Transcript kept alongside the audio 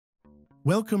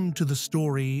Welcome to the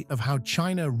story of how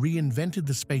China reinvented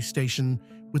the space station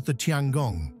with the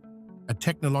Tiangong, a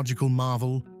technological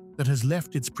marvel that has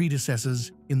left its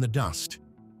predecessors in the dust.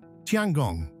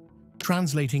 Tiangong,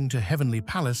 translating to Heavenly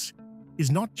Palace, is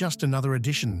not just another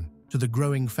addition to the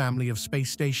growing family of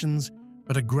space stations,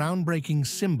 but a groundbreaking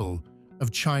symbol of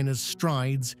China's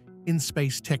strides in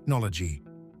space technology.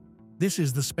 This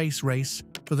is the space race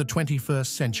for the 21st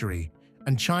century,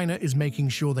 and China is making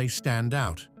sure they stand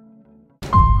out.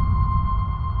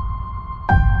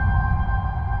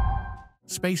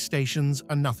 Space stations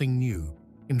are nothing new.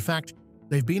 In fact,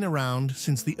 they've been around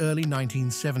since the early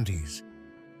 1970s.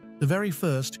 The very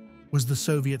first was the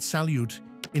Soviet Salyut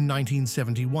in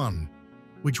 1971,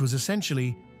 which was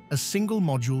essentially a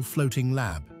single-module floating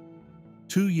lab.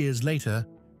 2 years later,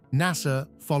 NASA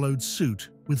followed suit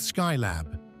with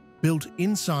Skylab, built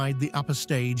inside the upper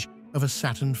stage of a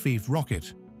Saturn V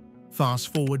rocket.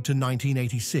 Fast forward to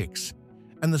 1986,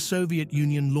 and the Soviet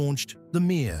Union launched the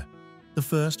Mir, the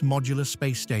first modular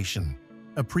space station,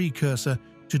 a precursor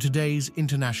to today's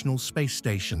International Space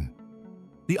Station.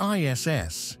 The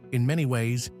ISS, in many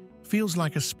ways, feels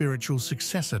like a spiritual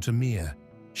successor to Mir,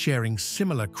 sharing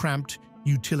similar cramped,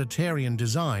 utilitarian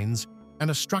designs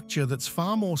and a structure that's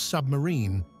far more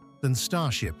submarine than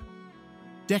Starship.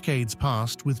 Decades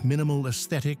passed with minimal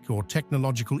aesthetic or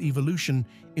technological evolution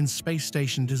in space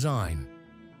station design.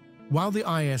 While the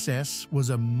ISS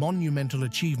was a monumental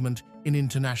achievement in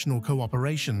international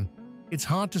cooperation, it's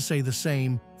hard to say the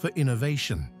same for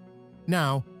innovation.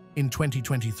 Now, in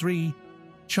 2023,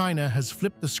 China has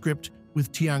flipped the script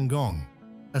with Tiangong,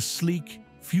 a sleek,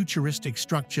 futuristic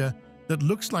structure that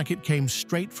looks like it came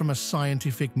straight from a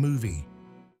scientific movie.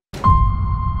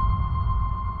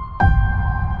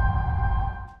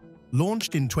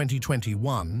 Launched in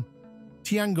 2021,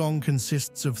 Tiangong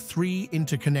consists of 3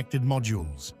 interconnected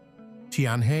modules: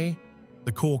 Tianhe,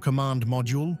 the core command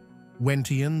module;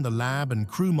 Wentian, the lab and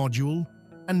crew module;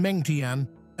 and Mengtian,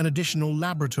 an additional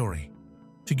laboratory.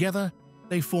 Together,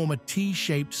 they form a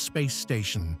T-shaped space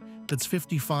station that's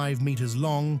 55 meters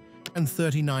long and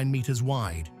 39 meters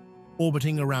wide,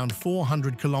 orbiting around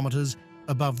 400 kilometers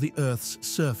above the Earth's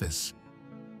surface.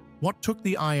 What took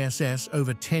the ISS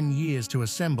over 10 years to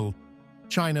assemble,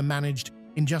 China managed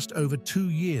in just over 2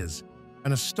 years,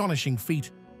 an astonishing feat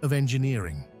of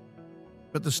engineering.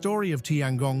 But the story of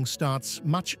Tiangong starts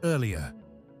much earlier,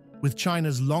 with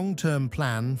China's long-term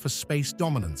plan for space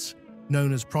dominance,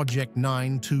 known as Project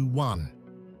 921.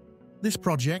 This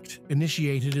project,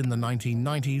 initiated in the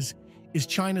 1990s, is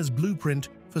China's blueprint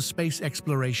for space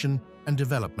exploration and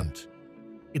development.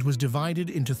 It was divided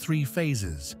into 3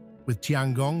 phases, with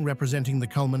Tiangong representing the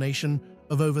culmination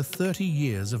of over 30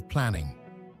 years of planning.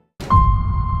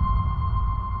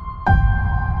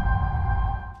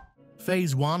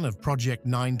 Phase 1 of Project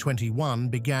 921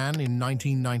 began in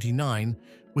 1999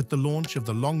 with the launch of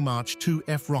the Long March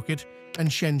 2F rocket and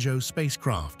Shenzhou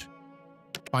spacecraft.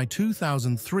 By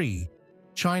 2003,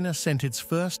 China sent its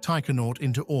first taikonaut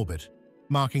into orbit,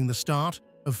 marking the start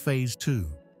of Phase 2.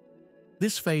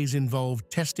 This phase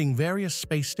involved testing various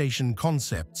space station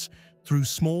concepts through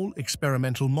small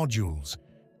experimental modules,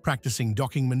 practicing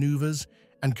docking maneuvers,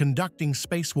 and conducting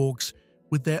spacewalks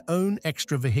with their own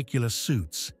extravehicular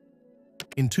suits.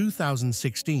 In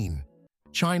 2016,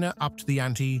 China upped the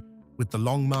ante with the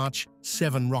Long March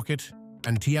 7 rocket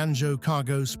and Tianzhou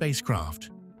cargo spacecraft,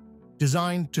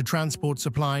 designed to transport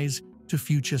supplies to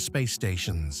future space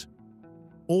stations.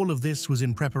 All of this was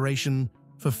in preparation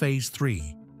for Phase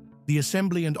 3, the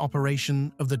assembly and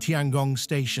operation of the Tiangong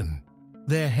Station,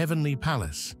 their heavenly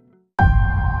palace.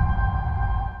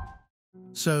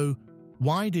 So,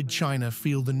 why did China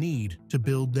feel the need to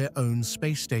build their own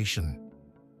space station?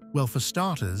 Well, for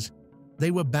starters,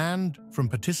 they were banned from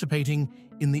participating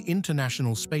in the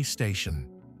International Space Station.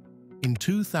 In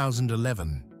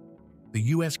 2011, the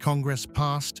US Congress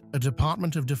passed a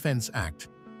Department of Defense Act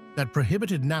that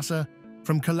prohibited NASA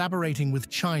from collaborating with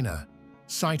China,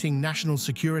 citing national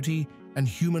security and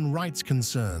human rights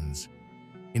concerns.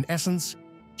 In essence,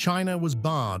 China was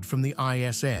barred from the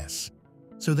ISS,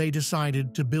 so they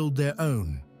decided to build their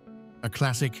own. A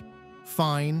classic,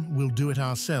 "Fine, we'll do it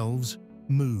ourselves"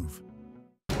 move.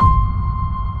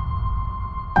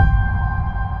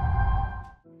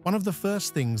 One of the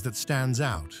first things that stands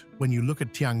out when you look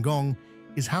at Tiangong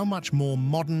is how much more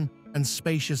modern and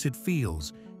spacious it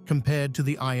feels compared to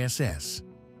the ISS.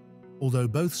 Although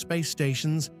both space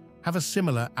stations have a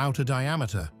similar outer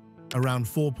diameter, around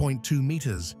 4.2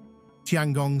 meters,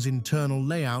 Tiangong's internal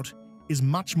layout is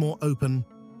much more open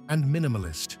and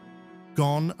minimalist.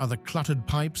 Gone are the cluttered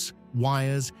pipes,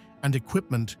 wires, and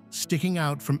equipment sticking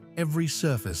out from every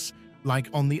surface like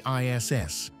on the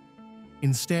ISS.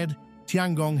 Instead,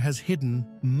 Tiangong has hidden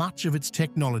much of its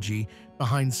technology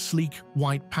behind sleek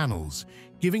white panels,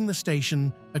 giving the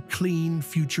station a clean,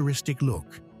 futuristic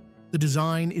look. The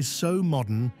design is so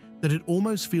modern that it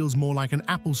almost feels more like an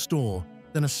Apple store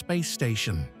than a space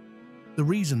station. The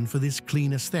reason for this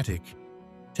clean aesthetic?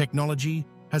 Technology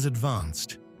has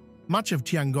advanced. Much of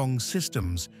Tiangong's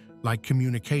systems, like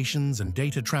communications and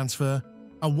data transfer,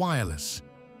 are wireless,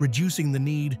 reducing the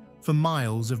need for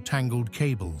miles of tangled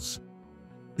cables.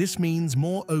 This means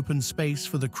more open space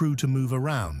for the crew to move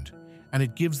around, and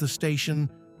it gives the station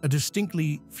a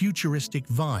distinctly futuristic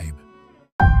vibe.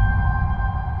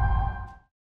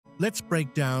 Let's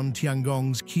break down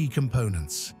Tiangong's key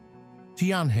components.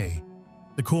 Tianhe,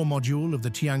 the core module of the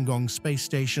Tiangong Space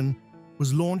Station,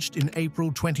 was launched in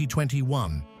April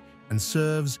 2021 and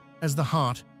serves as the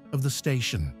heart of the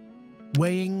station.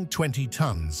 Weighing 20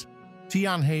 tons,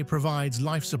 Tianhe provides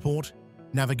life support,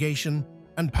 navigation,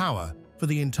 and power for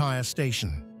the entire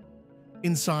station.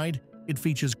 Inside, it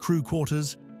features crew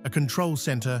quarters, a control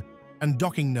center, and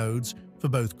docking nodes for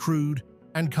both crewed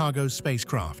and cargo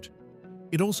spacecraft.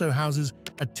 It also houses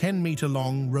a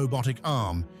 10-meter-long robotic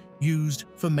arm used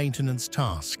for maintenance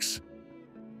tasks.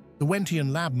 The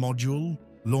Wentian Lab module,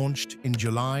 launched in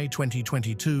July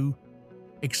 2022,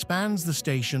 expands the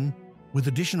station with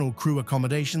additional crew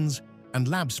accommodations and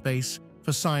lab space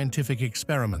for scientific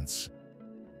experiments.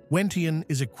 Wentian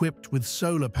is equipped with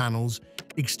solar panels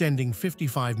extending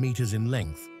 55 meters in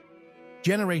length,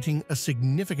 generating a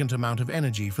significant amount of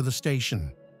energy for the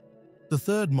station. The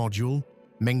third module,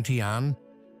 Mengtian,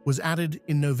 was added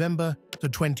in November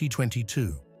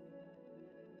 2022.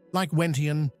 Like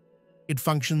Wentian, it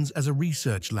functions as a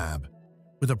research lab,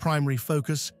 with a primary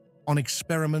focus on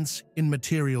experiments in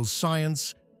materials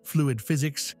science, fluid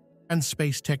physics, and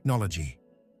space technology.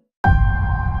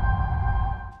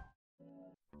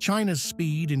 China's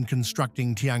speed in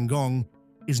constructing Tiangong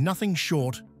is nothing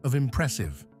short of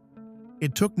impressive.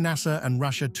 It took NASA and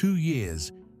Russia 2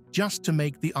 years just to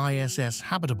make the ISS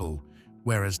habitable,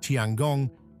 whereas Tiangong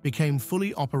became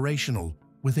fully operational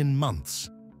within months.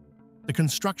 The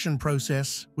construction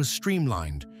process was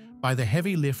streamlined by the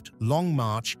heavy-lift Long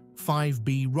March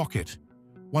 5B rocket,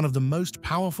 one of the most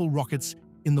powerful rockets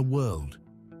in the world.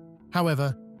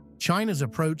 However, China's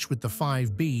approach with the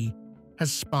 5B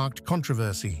has sparked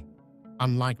controversy.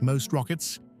 Unlike most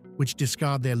rockets, which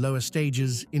discard their lower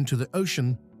stages into the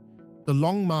ocean, the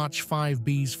Long March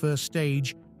 5B's first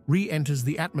stage re-enters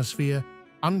the atmosphere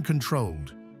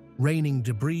uncontrolled, raining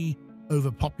debris over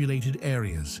populated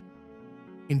areas.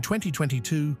 In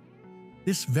 2022,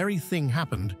 this very thing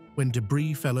happened when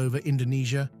debris fell over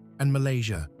Indonesia and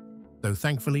Malaysia, though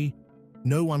thankfully,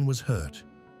 no one was hurt.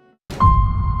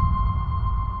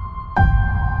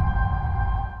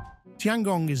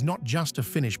 Tiangong is not just a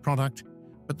finished product,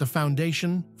 but the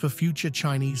foundation for future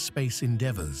Chinese space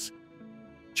endeavors.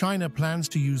 China plans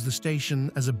to use the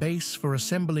station as a base for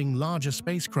assembling larger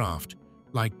spacecraft,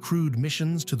 like crewed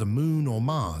missions to the Moon or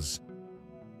Mars.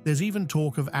 There's even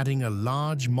talk of adding a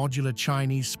large modular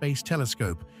Chinese space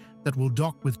telescope that will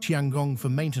dock with Tiangong for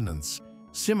maintenance,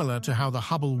 similar to how the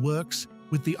Hubble works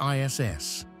with the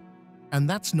ISS. And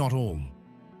that's not all.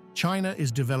 China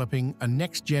is developing a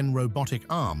next-gen robotic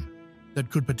arm that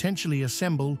could potentially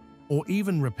assemble or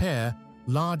even repair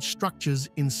large structures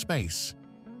in space.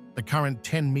 The current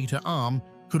 10-meter arm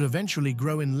could eventually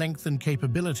grow in length and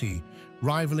capability,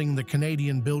 rivaling the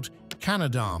Canadian-built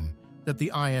Canadarm that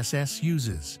the ISS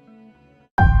uses.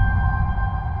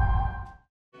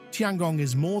 Tiangong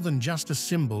is more than just a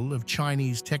symbol of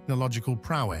Chinese technological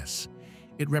prowess.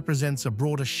 It represents a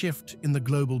broader shift in the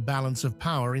global balance of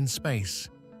power in space.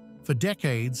 For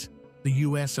decades, the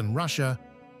US and Russia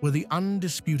were the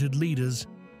undisputed leaders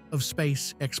of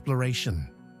space exploration.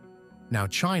 Now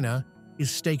China is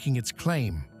staking its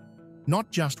claim,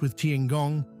 not just with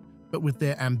Tiangong, but with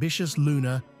their ambitious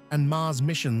lunar and Mars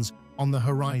missions on the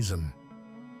horizon.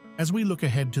 As we look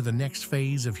ahead to the next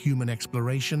phase of human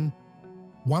exploration,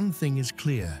 one thing is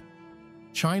clear: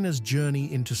 China's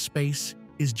journey into space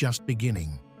is just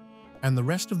beginning, and the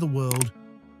rest of the world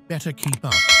better keep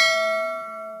up.